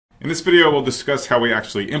In this video, we'll discuss how we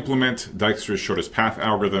actually implement Dijkstra's shortest path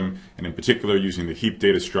algorithm, and in particular, using the heap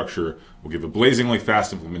data structure, will give a blazingly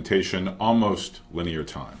fast implementation, almost linear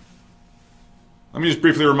time. Let me just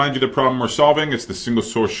briefly remind you the problem we're solving. It's the single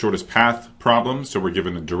source shortest path problem. So we're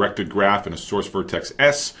given a directed graph and a source vertex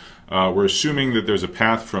S. We're assuming that there's a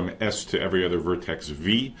path from S to every other vertex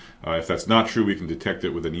V. If that's not true, we can detect it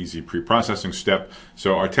with an easy pre-processing step.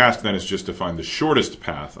 So our task then is just to find the shortest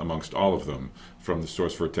path amongst all of them from the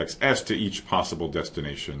source vertex S to each possible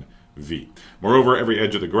destination V. Moreover, every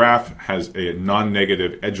edge of the graph has a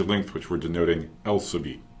non-negative edge length, which we're denoting L sub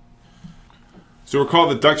E. So recall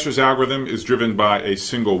that Dijkstra's algorithm is driven by a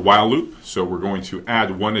single while loop. So we're going to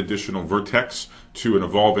add one additional vertex to an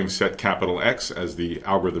evolving set capital X as the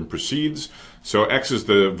algorithm proceeds. So X is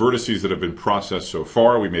the vertices that have been processed so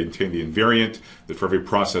far. We maintain the invariant that for every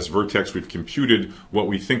processed vertex we've computed what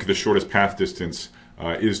we think the shortest path distance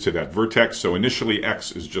is to that vertex. So initially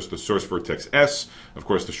X is just the source vertex S. Of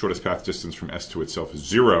course, the shortest path distance from S to itself is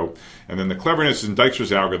 0. And then the cleverness in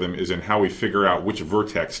Dijkstra's algorithm is in how we figure out which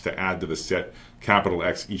vertex to add to the set capital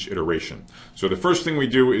X each iteration. So the first thing we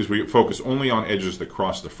do is we focus only on edges that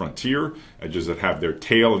cross the frontier, edges that have their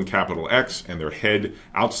tail in capital X and their head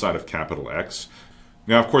outside of capital X.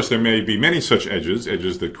 Now, of course, there may be many such edges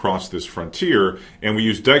that cross this frontier, and we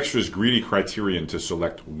use Dijkstra's greedy criterion to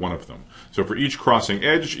select one of them. So for each crossing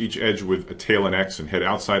edge, each edge with a tail in X and head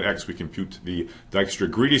outside X, we compute the Dijkstra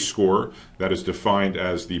greedy score. That is defined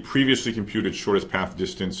as the previously computed shortest path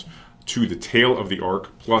distance to the tail of the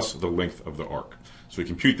arc plus the length of the arc. So we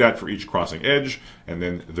compute that for each crossing edge, and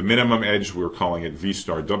then the minimum edge, we're calling it V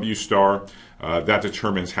star W star. That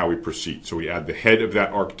determines how we proceed. So we add the head of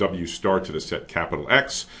that arc W star to the set capital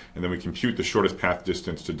X, and then we compute the shortest path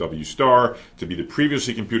distance to W star to be the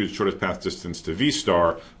previously computed shortest path distance to V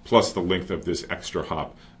star plus the length of this extra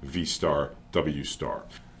hop V star W star.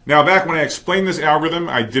 Now, back when I explained this algorithm,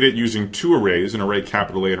 I did it using two arrays, an array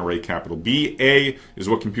capital A and an array capital B. A is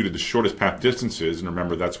what computed the shortest path distances, and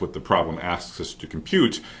remember that's what the problem asks us to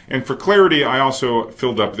compute. And for clarity, I also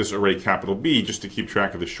filled up this array capital B just to keep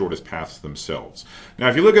track of the shortest paths themselves. Now,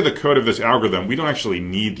 if you look at the code of this algorithm, we don't actually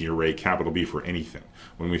need the array capital B for anything.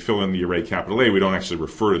 When we fill in the array capital A, we don't actually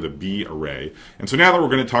refer to the B array. And so now that we're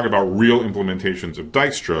going to talk about real implementations of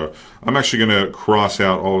Dijkstra, I'm actually going to cross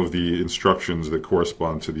out all of the instructions that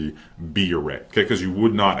correspond to the B array, okay? Because you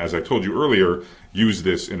would not, as I told you earlier, use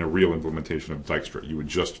this in a real implementation of Dijkstra. You would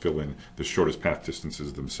just fill in the shortest path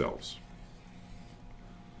distances themselves.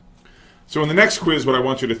 So in the next quiz, what I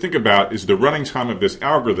want you to think about is the running time of this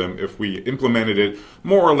algorithm if we implemented it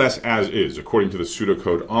more or less as is, according to the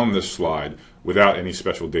pseudocode on this slide, without any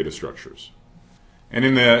special data structures. And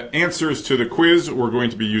in the answers to the quiz, we're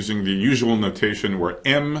going to be using the usual notation where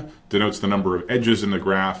M denotes the number of edges in the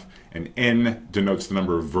graph and N denotes the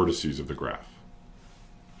number of vertices of the graph.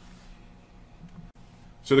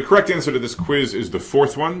 So the correct answer to this quiz is the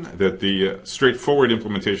fourth one, that the straightforward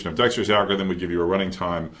implementation of Dijkstra's algorithm would give you a running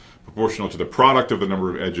time proportional to the product of the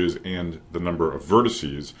number of edges and the number of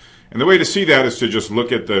vertices. And the way to see that is to just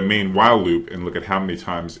look at the main while loop and look at how many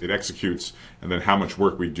times it executes and then how much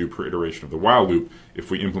work we do per iteration of the while loop if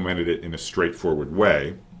we implemented it in a straightforward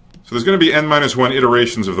way. So there's going to be n-1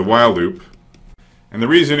 iterations of the while loop. And the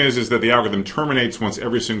reason is that the algorithm terminates once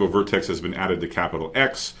every single vertex has been added to capital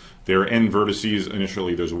X. There are n vertices.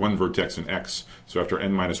 Initially, there's one vertex in X. So after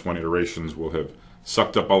n-1 iterations, we'll have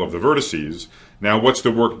sucked up all of the vertices. Now, what's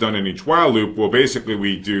the work done in each while loop? Well, basically,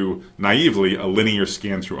 we do, naively, a linear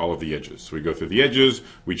scan through all of the edges. So we go through the edges,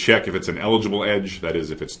 we check if it's an eligible edge, that is,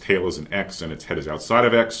 if its tail is an X and its head is outside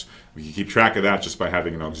of X. We can keep track of that just by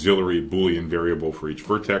having an auxiliary Boolean variable for each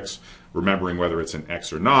vertex, remembering whether it's an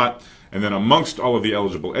X or not. And then amongst all of the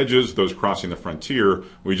eligible edges, those crossing the frontier,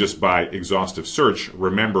 we just, by exhaustive search,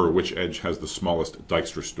 remember which edge has the smallest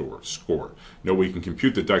Dijkstra score. Know we can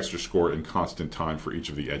compute the Dijkstra score in constant time for each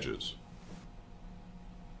of the edges.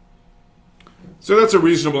 So that's a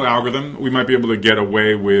reasonable algorithm. We might be able to get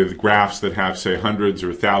away with graphs that have, say, hundreds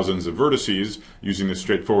or thousands of vertices using this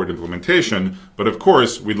straightforward implementation, but of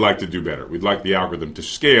course, we'd like to do better. We'd like the algorithm to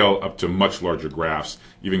scale up to much larger graphs,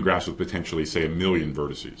 even graphs with potentially, say, 1 million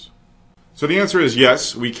vertices. So the answer is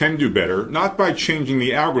yes, we can do better, not by changing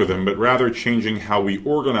the algorithm, but rather changing how we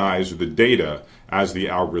organize the data as the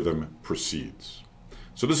algorithm proceeds.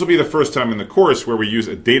 So this will be the first time in the course where we use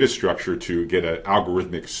a data structure to get an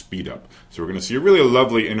algorithmic speed up. So we're going to see a really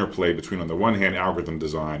lovely interplay between, on the one hand, algorithm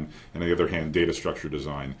design, and on the other hand, data structure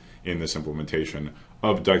design in this implementation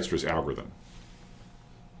of Dijkstra's algorithm.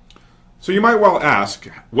 So you might well ask,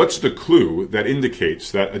 what's the clue that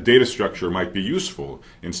indicates that a data structure might be useful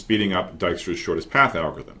in speeding up Dijkstra's shortest path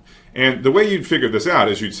algorithm? And the way you'd figure this out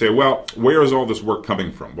is you'd say, well, where is all this work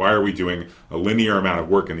coming from? Why are we doing a linear amount of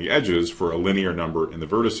work in the edges for a linear number in the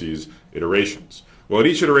vertices iterations? Well, at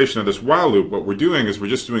each iteration of this while loop, what we're doing is we're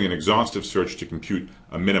just doing an exhaustive search to compute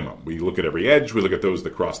a minimum. We look at every edge, we look at those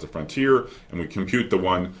that cross the frontier, and we compute the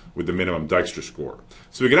one with the minimum Dijkstra score.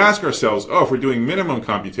 So we can ask ourselves, oh, if we're doing minimum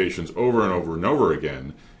computations over and over and over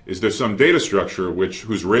again, is there some data structure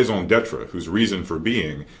whose raison d'etre, whose reason for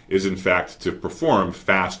being, is in fact to perform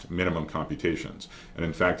fast minimum computations? And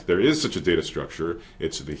in fact, there is such a data structure.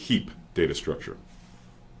 It's the heap data structure.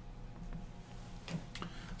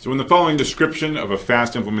 So in the following description of a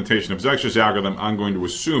fast implementation of Dijkstra's algorithm, I'm going to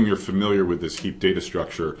assume you're familiar with this heap data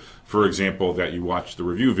structure. For example, that you watched the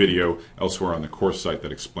review video elsewhere on the course site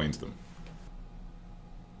that explains them.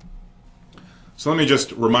 So let me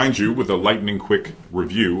just remind you with a lightning quick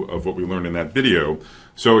review of what we learned in that video.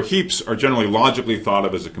 So heaps are generally logically thought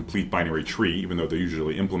of as a complete binary tree, even though they're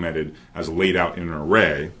usually implemented as laid out in an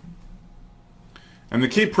array. And the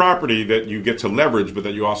key property that you get to leverage, but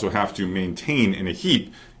that you also have to maintain in a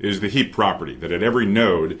heap, is the heap property, that at every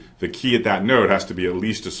node, the key at that node has to be at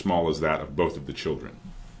least as small as that of both of the children.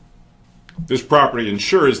 This property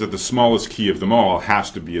ensures that the smallest key of them all has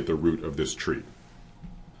to be at the root of this tree.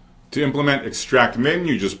 To implement extract min,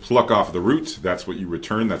 you just pluck off the root. That's what you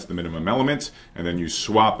return. That's the minimum element. And then you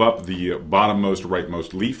swap up the bottommost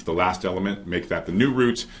rightmost leaf, the last element, make that the new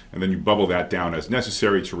root, and then you bubble that down as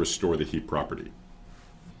necessary to restore the heap property.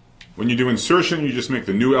 When you do insertion, you just make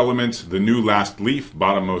the new element the new last leaf,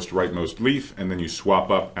 bottommost rightmost leaf, and then you swap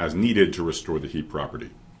up as needed to restore the heap property.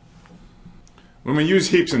 When we use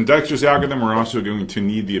heaps in Dijkstra's algorithm, we're also going to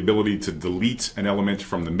need the ability to delete an element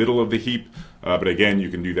from the middle of the heap. But again, you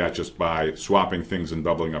can do that just by swapping things and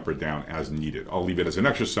bubbling up or down as needed. I'll leave it as an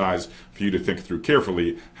exercise for you to think through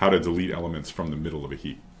carefully how to delete elements from the middle of a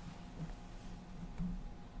heap.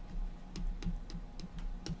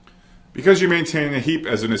 Because you maintain a heap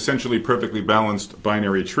as an essentially perfectly balanced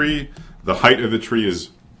binary tree, the height of the tree is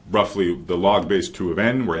roughly the log base 2 of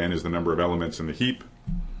n, where n is the number of elements in the heap.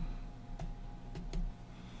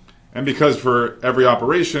 And because for every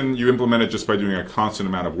operation you implement it just by doing a constant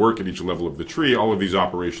amount of work at each level of the tree, all of these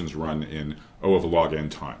operations run in O of log n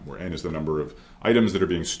time, where n is the number of items that are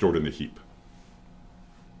being stored in the heap.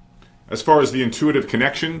 As far as the intuitive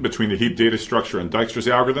connection between the heap data structure and Dijkstra's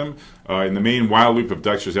algorithm, in the main while loop of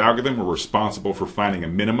Dijkstra's algorithm, we're responsible for finding a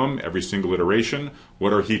minimum every single iteration.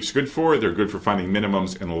 What are heaps good for? They're good for finding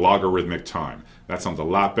minimums in logarithmic time. That sounds a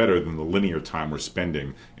lot better than the linear time we're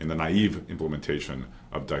spending in the naive implementation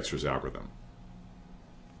of Dijkstra's algorithm.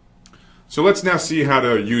 So let's now see how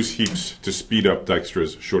to use heaps to speed up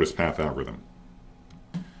Dijkstra's shortest path algorithm.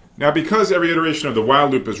 Now, because every iteration of the while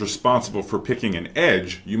loop is responsible for picking an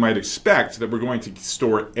edge, you might expect that we're going to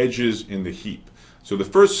store edges in the heap. So the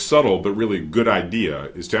first subtle but really good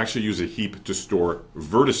idea is to actually use a heap to store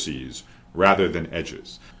vertices rather than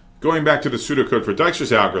edges. Going back to the pseudocode for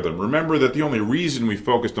Dijkstra's algorithm, remember that the only reason we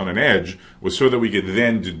focused on an edge was so that we could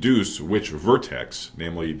then deduce which vertex,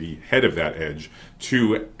 namely the head of that edge,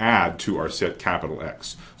 to add to our set capital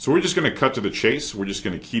X. So we're just going to cut to the chase. We're just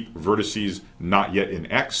going to keep vertices not yet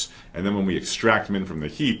in X, and then when we extract min from the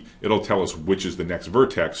heap, it'll tell us which is the next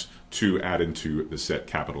vertex to add into the set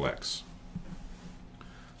capital X.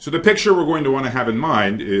 So the picture we're going to want to have in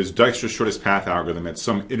mind is Dijkstra's shortest path algorithm at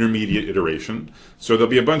some intermediate iteration. So there'll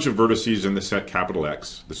be a bunch of vertices in the set capital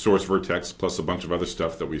X, the source vertex, plus a bunch of other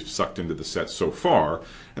stuff that we've sucked into the set so far.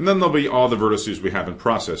 And then there'll be all the vertices we haven't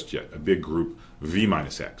processed yet, a big group v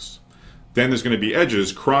minus x. Then there's going to be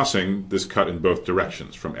edges crossing this cut in both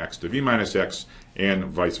directions, from x to v minus x and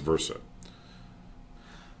vice versa.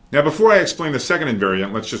 Now, before I explain the second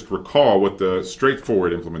invariant, let's just recall what the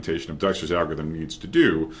straightforward implementation of Dijkstra's algorithm needs to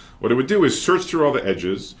do. What it would do is search through all the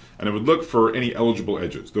edges, and it would look for any eligible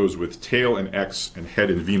edges, those with tail in x and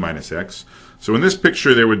head in v minus x. So in this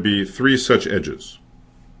picture, there would be 3 such edges.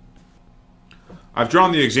 I've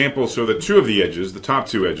drawn the example so that 2 of the edges, the top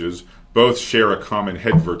 2 edges, both share a common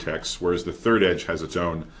head vertex, whereas the third edge has its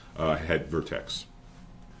own head vertex.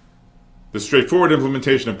 The straightforward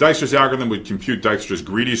implementation of Dijkstra's algorithm would compute Dijkstra's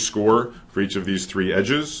greedy score for each of these 3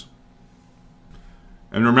 edges.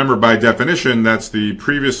 And remember, by definition, that's the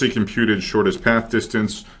previously computed shortest path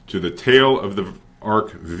distance to the tail of the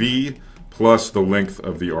arc V plus the length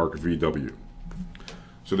of the arc VW.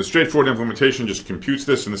 So the straightforward implementation just computes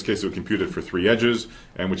this. In this case, it would compute it for 3 edges,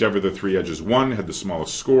 and whichever the 3 edges won had the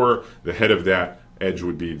smallest score, the head of that edge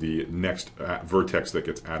would be the next vertex that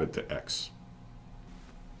gets added to X.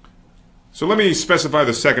 So let me specify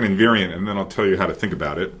the second invariant, and then I'll tell you how to think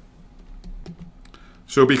about it.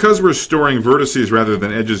 So because we're storing vertices rather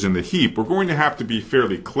than edges in the heap, we're going to have to be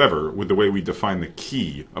fairly clever with the way we define the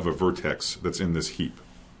key of a vertex that's in this heap.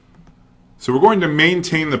 So we're going to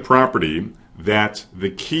maintain the property that the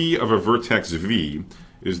key of a vertex V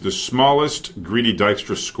is the smallest greedy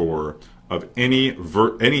Dijkstra score of any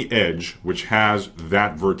edge which has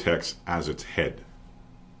that vertex as its head.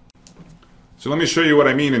 So let me show you what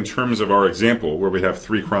I mean in terms of our example where we have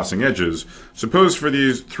three crossing edges. Suppose for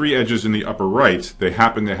these three edges in the upper right, they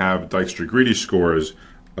happen to have Dijkstra greedy scores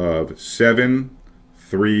of 7,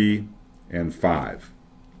 3, and 5.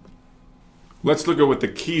 Let's look at what the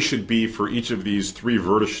key should be for each of these three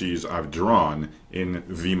vertices I've drawn in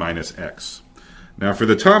V minus X. Now for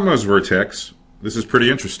the topmost vertex, this is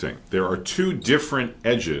pretty interesting. There are two different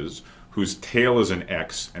edges whose tail is an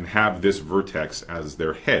X and have this vertex as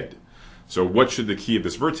their head. So what should the key of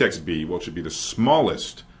this vertex be? Well, it should be the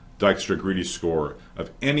smallest Dijkstra greedy score of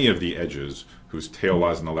any of the edges whose tail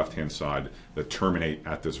lies on the left-hand side that terminate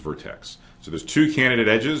at this vertex. So there's two candidate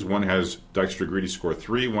edges. One has Dijkstra greedy score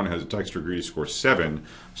 3, one has Dijkstra greedy score 7.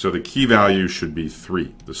 So the key value should be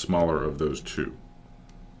 3, the smaller of those two.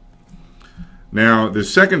 Now, the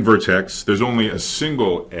second vertex, there's only a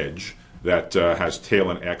single edge that has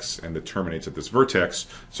tail and X and that terminates at this vertex.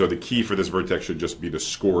 So the key for this vertex should just be the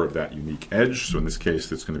score of that unique edge. So in this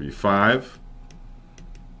case, it's going to be 5.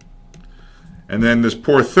 And then this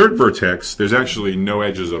poor third vertex, there's actually no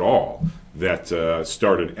edges at all that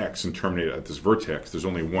start at X and terminate at this vertex. There's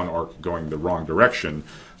only one arc going the wrong direction.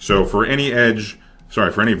 So for any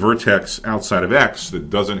for any vertex outside of X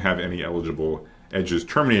that doesn't have any eligible edges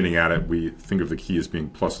terminating at it, we think of the key as being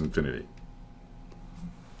plus infinity.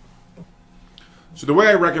 So the way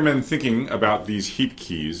I recommend thinking about these heap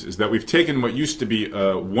keys is that we've taken what used to be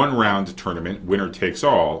a one-round tournament, winner takes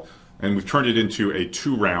all, and we've turned it into a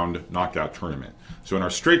two-round knockout tournament. So in our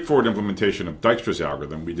straightforward implementation of Dijkstra's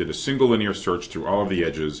algorithm, we did a single linear search through all of the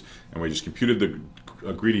edges, and we just computed the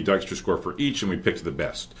greedy Dijkstra score for each, and we picked the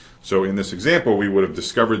best. So in this example, we would have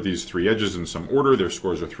discovered these three edges in some order. Their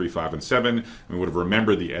scores are 3, 5, and 7, and we would have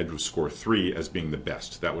remembered the edge with score 3 as being the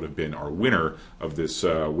best. That would have been our winner of this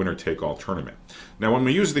winner-take-all tournament. Now, when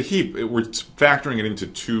we use the heap, we're factoring it into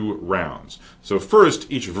two rounds. So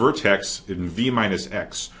first, each vertex in V minus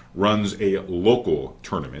X runs a local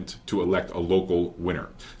tournament to elect a local winner.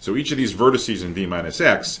 So each of these vertices in V minus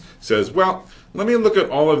X says, well, let me look at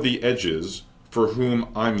all of the edges for whom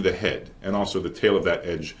I'm the head, and also the tail of that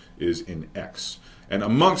edge is in X. And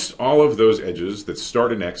amongst all of those edges that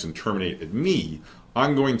start in X and terminate at me,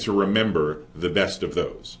 I'm going to remember the best of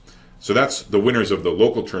those. So that's the winners of the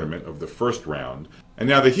local tournament of the first round. And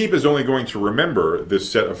now the heap is only going to remember this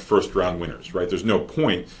set of first round winners, right? There's no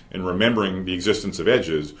point in remembering the existence of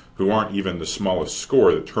edges who aren't even the smallest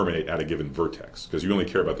score that terminate at a given vertex, because you only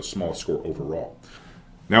care about the smallest score overall.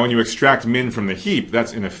 Now when you extract min from the heap,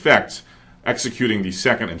 that's in effect executing the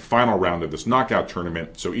second and final round of this knockout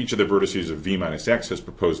tournament. So each of the vertices of V minus X has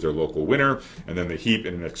proposed their local winner, and then the heap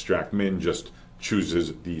in an extract min just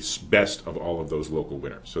chooses the best of all of those local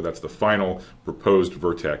winners. So that's the final proposed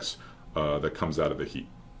vertex that comes out of the heap.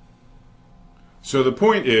 So the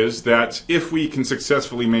point is that if we can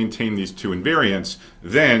successfully maintain these two invariants,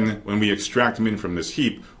 then when we extract min from this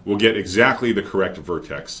heap, we'll get exactly the correct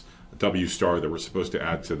vertex, W star, that we're supposed to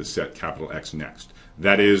add to the set capital X next.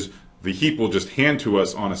 That is, the heap will just hand to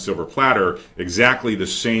us on a silver platter exactly the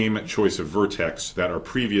same choice of vertex that our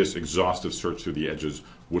previous exhaustive search through the edges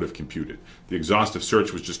would have computed. The exhaustive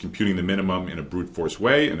search was just computing the minimum in a brute force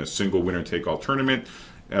way in a single winner-take-all tournament.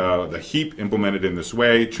 The heap implemented in this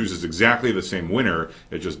way chooses exactly the same winner,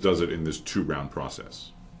 it just does it in this two-round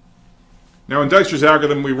process. Now in Dijkstra's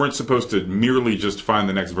algorithm, we weren't supposed to merely just find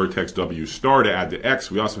the next vertex W star to add to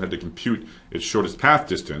X, we also had to compute its shortest path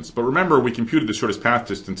distance. But remember, we computed the shortest path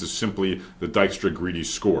distance as simply the Dijkstra greedy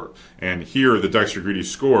score. And here, the Dijkstra greedy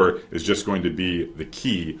score is just going to be the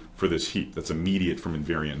key for this heap. That's immediate from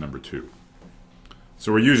invariant number 2.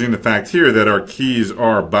 So we're using the fact here that our keys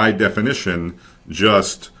are, by definition,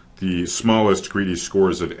 just the smallest greedy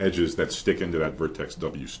scores of edges that stick into that vertex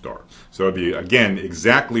W star. So it would be, again,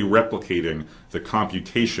 exactly replicating the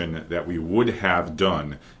computation that we would have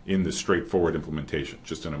done in the straightforward implementation,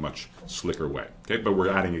 just in a much slicker way. Okay? Okay, but we're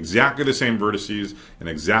adding exactly the same vertices in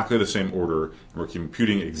exactly the same order, and we're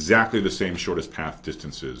computing exactly the same shortest path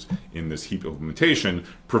distances in this heap implementation,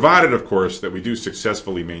 provided, of course, that we do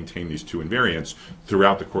successfully maintain these two invariants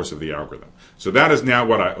throughout the course of the algorithm. So that is now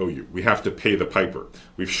what I owe you. We have to pay the piper.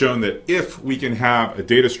 We've shown that if we can have a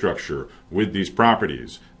data structure with these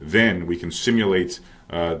properties, then we can simulate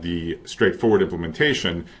the straightforward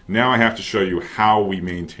implementation. Now I have to show you how we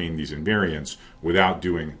maintain these invariants without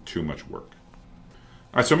doing too much work.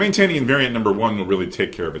 All right, so maintaining invariant number one will really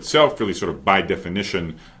take care of itself. Really, sort of by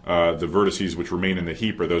definition, the vertices which remain in the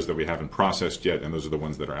heap are those that we haven't processed yet, and those are the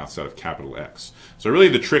ones that are outside of capital X. So really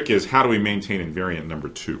the trick is, how do we maintain invariant number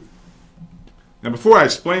two? Now before I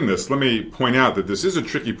explain this, let me point out that this is a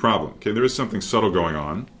tricky problem. Okay, there is something subtle going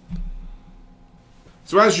on.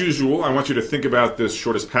 So as usual, I want you to think about this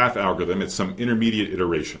shortest path algorithm at some intermediate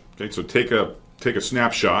iteration. Okay, so take a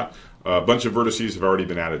snapshot. A bunch of vertices have already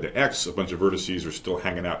been added to X. A bunch of vertices are still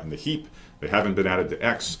hanging out in the heap. They haven't been added to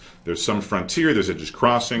X. There's some frontier. There's edges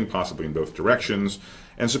crossing, possibly in both directions.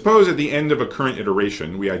 And suppose at the end of a current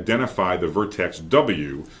iteration, we identify the vertex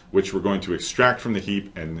W, which we're going to extract from the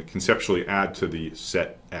heap and conceptually add to the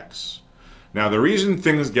set X. Now, the reason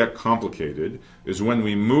things get complicated is when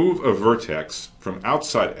we move a vertex from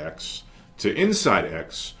outside X to inside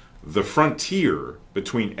X, the frontier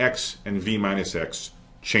between X and V minus X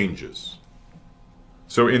changes.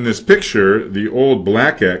 So in this picture, the old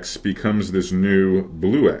black X becomes this new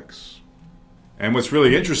blue X. And what's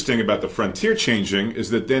really interesting about the frontier changing is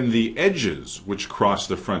that then the edges which cross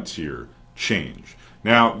the frontier change.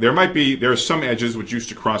 Now, there are some edges which used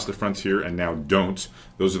to cross the frontier and now don't.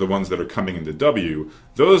 Those are the ones that are coming into W.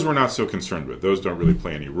 Those we're not so concerned with. Those don't really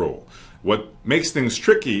play any role. What makes things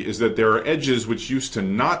tricky is that there are edges which used to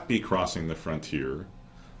not be crossing the frontier,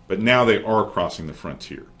 but now they are crossing the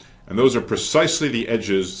frontier. And those are precisely the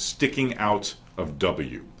edges sticking out of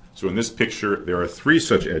W. So in this picture, there are three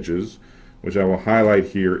such edges, which I will highlight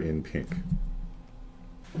here in pink.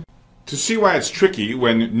 To see why it's tricky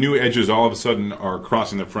when new edges all of a sudden are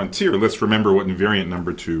crossing the frontier, let's remember what invariant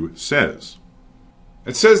number two says.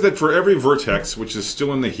 It says that for every vertex which is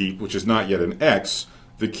still in the heap, which is not yet an X,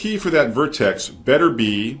 the key for that vertex better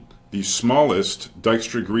be the smallest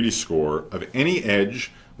Dijkstra greedy score of any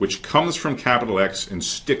edge which comes from capital X and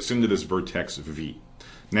sticks into this vertex V.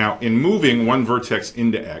 Now, in moving one vertex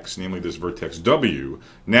into X, namely this vertex W,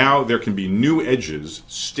 now there can be new edges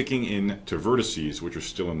sticking into vertices which are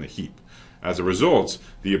still in the heap. As a result,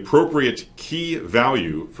 the appropriate key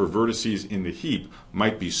value for vertices in the heap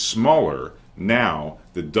might be smaller now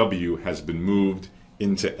that W has been moved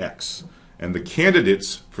into X. And the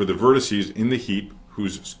candidates for the vertices in the heap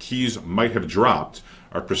whose keys might have dropped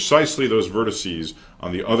are precisely those vertices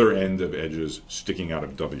on the other end of edges sticking out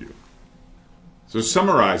of W. So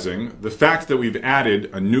summarizing, the fact that we've added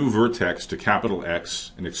a new vertex to capital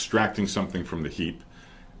X and extracting something from the heap,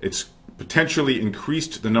 it's potentially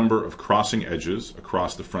increased the number of crossing edges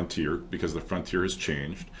across the frontier because the frontier has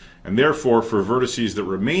changed, and therefore for vertices that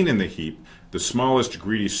remain in the heap, the smallest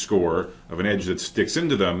greedy score of an edge that sticks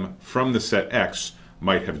into them from the set X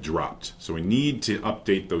might have dropped. So we need to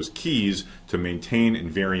update those keys to maintain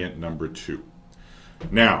invariant number two.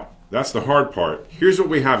 Now, that's the hard part. Here's what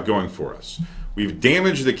we have going for us. We've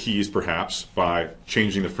damaged the keys perhaps by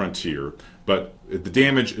changing the frontier, but the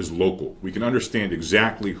damage is local. We can understand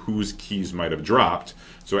exactly whose keys might have dropped.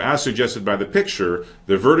 So as suggested by the picture,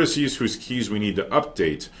 the vertices whose keys we need to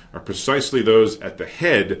update are precisely those at the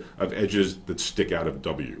head of edges that stick out of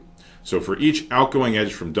W. So for each outgoing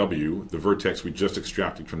edge from W, the vertex we just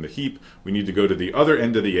extracted from the heap, we need to go to the other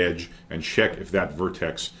end of the edge and check if that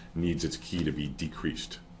vertex needs its key to be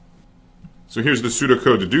decreased. So here's the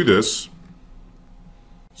pseudocode to do this.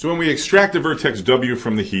 So when we extract the vertex W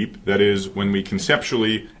from the heap, that is, when we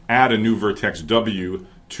conceptually add a new vertex W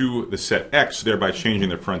to the set X, thereby changing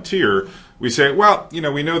the frontier, we say, well,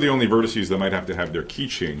 we know the only vertices that might have to have their key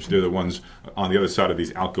changed. They're the ones on the other side of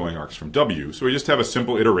these outgoing arcs from W. So we just have a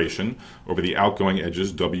simple iteration over the outgoing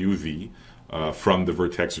edges WV from the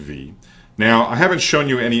vertex V. Now, I haven't shown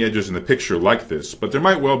you any edges in the picture like this, but there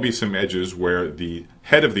might well be some edges where the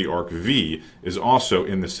head of the arc V is also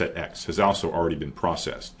in the set X, has also already been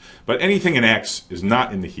processed. But anything in X is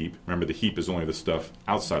not in the heap. Remember, the heap is only the stuff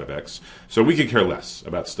outside of X. So we could care less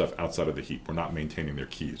about stuff outside of the heap. We're not maintaining their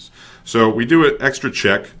keys. So we do an extra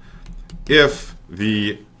check if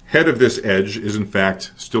the head of this edge is in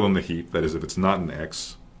fact still in the heap, that is, if it's not in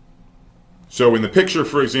X. So in the picture,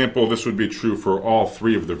 for example, this would be true for all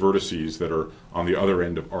three of the vertices that are on the other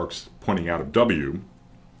end of arcs pointing out of W.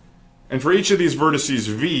 And for each of these vertices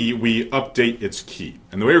v, we update its key.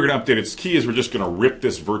 And the way we're going to update its key is we're just going to rip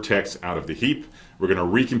this vertex out of the heap. We're going to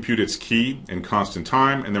recompute its key in constant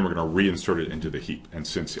time, and then we're going to reinsert it into the heap. And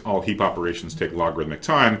since all heap operations take logarithmic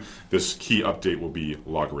time, this key update will be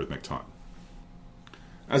logarithmic time.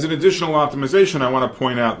 As an additional optimization, I want to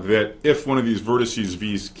point out that if one of these vertices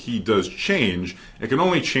v's key does change, it can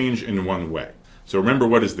only change in one way. So remember,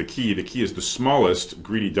 what is the key? The key is the smallest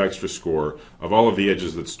greedy Dijkstra score of all of the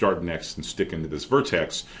edges that start next and stick into this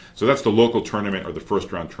vertex. So that's the local tournament or the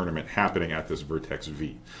first round tournament happening at this vertex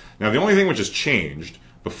v. Now the only thing which has changed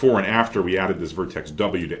before and after we added this vertex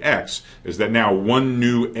w to x is that now one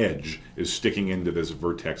new edge is sticking into this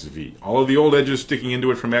vertex v. All of the old edges sticking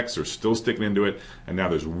into it from x are still sticking into it, and now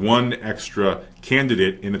there's one extra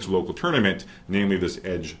candidate in its local tournament, namely this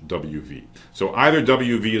edge wv. So either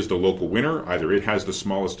wv is the local winner, either it has the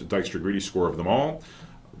smallest Dijkstra greedy score of them all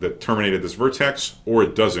that terminated this vertex, or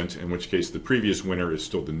it doesn't, in which case the previous winner is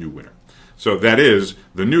still the new winner. So that is,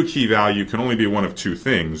 the new key value can only be one of two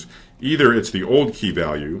things. Either it's the old key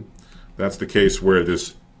value, that's the case where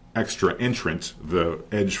this extra entrant, the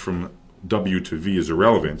edge from W to V, is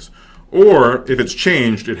irrelevant, or if it's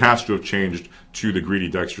changed, it has to have changed to the greedy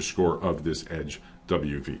Dijkstra score of this edge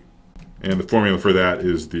WV. And the formula for that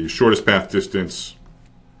is the shortest path distance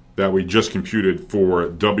that we just computed for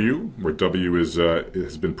W, where W is,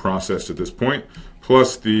 has been processed at this point,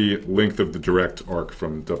 plus the length of the direct arc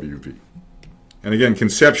from WV. And again,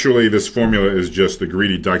 conceptually, this formula is just the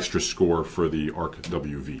greedy Dijkstra score for the arc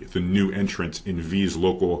WV, the new entrant in V's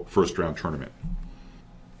local first round tournament.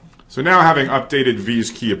 So now, having updated V's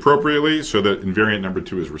key appropriately so that invariant number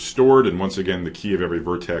 2 is restored, and once again the key of every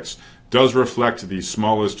vertex does reflect the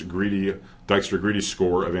smallest greedy Dijkstra greedy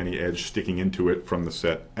score of any edge sticking into it from the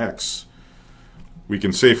set X, we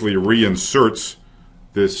can safely reinsert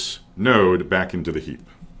this node back into the heap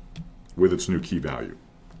with its new key value.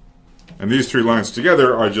 And these three lines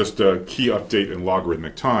together are just a key update in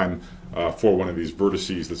logarithmic time for one of these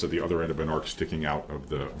vertices that's at the other end of an arc sticking out of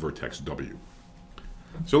the vertex W.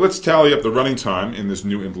 So let's tally up the running time in this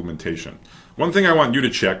new implementation. One thing I want you to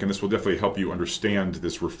check, and this will definitely help you understand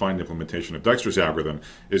this refined implementation of Dijkstra's algorithm,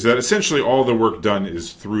 is that essentially all the work done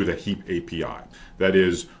is through the heap API. That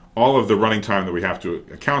is, all of the running time that we have to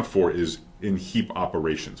account for is in heap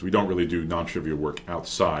operations. We don't really do non-trivial work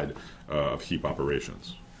outside of heap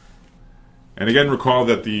operations. And again, recall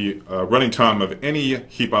that the running time of any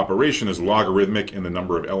heap operation is logarithmic in the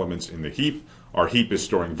number of elements in the heap. Our heap is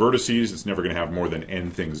storing vertices. It's never going to have more than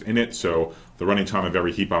n things in it, so the running time of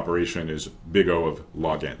every heap operation is big O of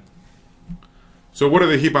log n. So what are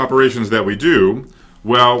the heap operations that we do?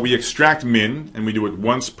 Well, we extract min, and we do it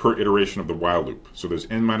once per iteration of the while loop. So there's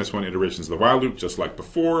n-1 iterations of the while loop, just like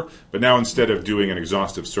before, but now instead of doing an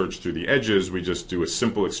exhaustive search through the edges, we just do a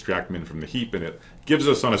simple extract min from the heap, and it gives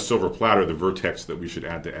us on a silver platter the vertex that we should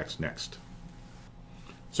add to X next.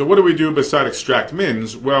 So what do we do beside extract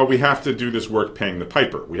mins? Well, we have to do this work paying the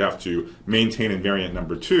piper. We have to maintain invariant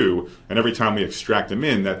number 2, and every time we extract a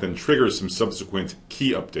min, that then triggers some subsequent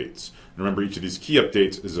key updates. And remember, each of these key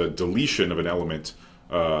updates is a deletion of an element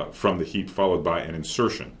from the heap followed by an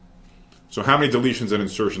insertion. So how many deletions and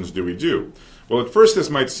insertions do we do? Well, at first this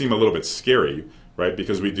might seem a little bit scary, right?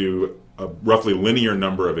 Because we do a roughly linear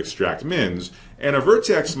number of extract mins, and a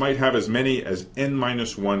vertex might have as many as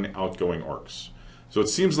n-1 outgoing arcs. So it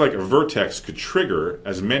seems like a vertex could trigger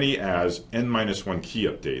as many as n-1 key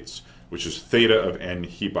updates, which is theta of n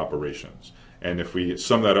heap operations. And if we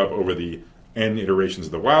sum that up over the n iterations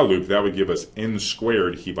of the while loop, that would give us n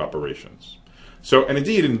squared heap operations. So, and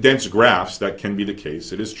indeed in dense graphs that can be the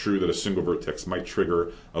case. It is true that a single vertex might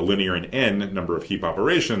trigger a linear in n number of heap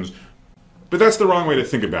operations, but that's the wrong way to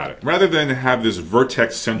think about it. Rather than have this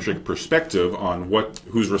vertex-centric perspective on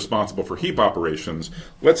who's responsible for heap operations,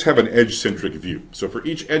 let's have an edge-centric view. So for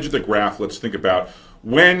each edge of the graph, let's think about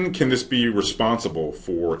when can this be responsible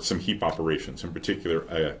for some heap operations, in particular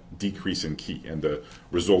a decrease in key and the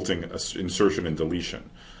resulting insertion and deletion.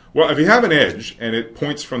 Well, if you have an edge and it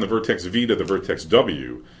points from the vertex V to the vertex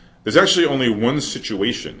W, there's actually only one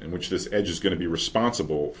situation in which this edge is going to be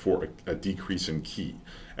responsible for a decrease in key.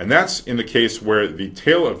 And that's in the case where the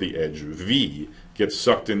tail of the edge, V, gets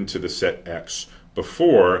sucked into the set X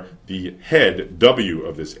before the head W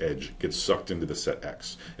of this edge gets sucked into the set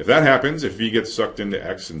X. If that happens, if V gets sucked into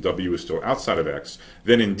X and W is still outside of X,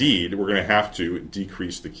 then indeed we're going to have to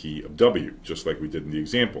decrease the key of W, just like we did in the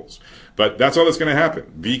examples. But that's all that's going to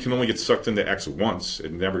happen. V can only get sucked into X once,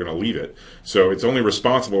 it's never going to leave it. So it's only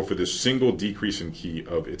responsible for this single decrease in key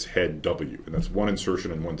of its head W, and that's one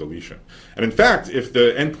insertion and one deletion. And in fact, if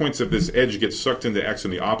the endpoints of this edge get sucked into X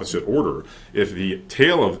in the opposite order, if the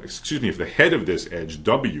if the head of this edge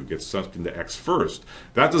W gets sucked into X first,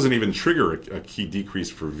 that doesn't even trigger a key decrease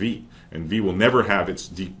for V, and V will never have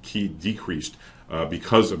its key decreased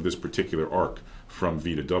because of this particular arc from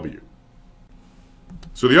V to W.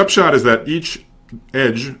 So the upshot is that each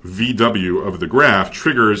edge VW of the graph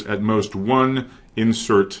triggers at most one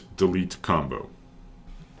insert delete combo.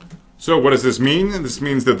 So what does this mean? This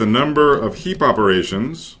means that the number of heap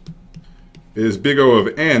operations is big O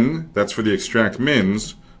of n, that's for the extract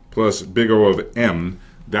mins, plus big O of m,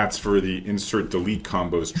 that's for the insert delete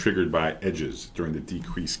combos triggered by edges during the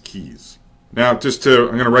decrease keys. Now, I'm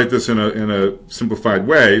going to write this in a simplified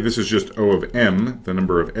way. This is just O of m, the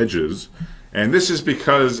number of edges, and this is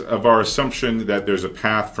because of our assumption that there's a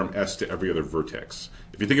path from S to every other vertex.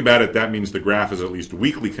 If you think about it, that means the graph is at least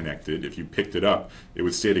weakly connected. If you picked it up, it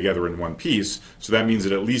would stay together in one piece. So that means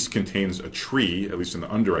it at least contains a tree, at least in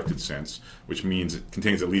the undirected sense, which means it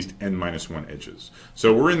contains at least n-1 edges.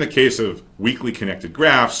 So we're in the case of weakly connected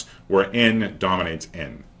graphs where n dominates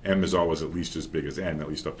n. M is always at least as big as n, at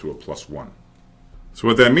least up to a +1. So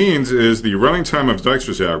what that means is the running time of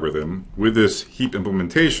Dijkstra's algorithm with this heap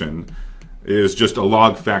implementation is just a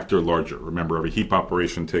log factor larger. Remember, every heap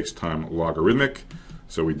operation takes time logarithmic.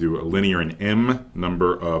 So we do a linear in m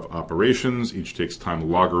number of operations. Each takes time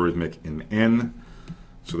logarithmic in n.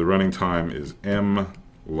 So the running time is m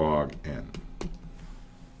log n.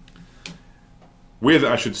 With,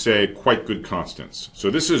 I should say, quite good constants. So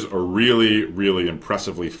this is a really, really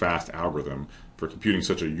impressively fast algorithm for computing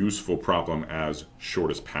such a useful problem as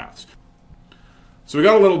shortest paths. So we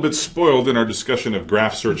got a little bit spoiled in our discussion of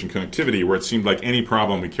graph search and connectivity, where it seemed like any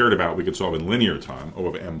problem we cared about we could solve in linear time, O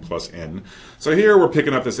of m plus n. So here we're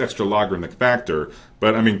picking up this extra logarithmic factor,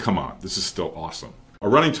 but I mean, come on, this is still awesome. A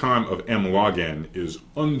running time of m log n is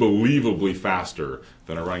unbelievably faster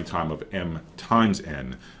than a running time of m times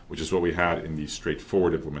n, which is what we had in the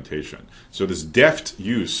straightforward implementation. So this deft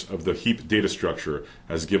use of the heap data structure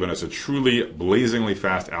has given us a truly blazingly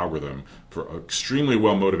fast algorithm for an extremely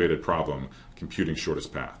well-motivated problem, computing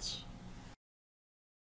shortest paths.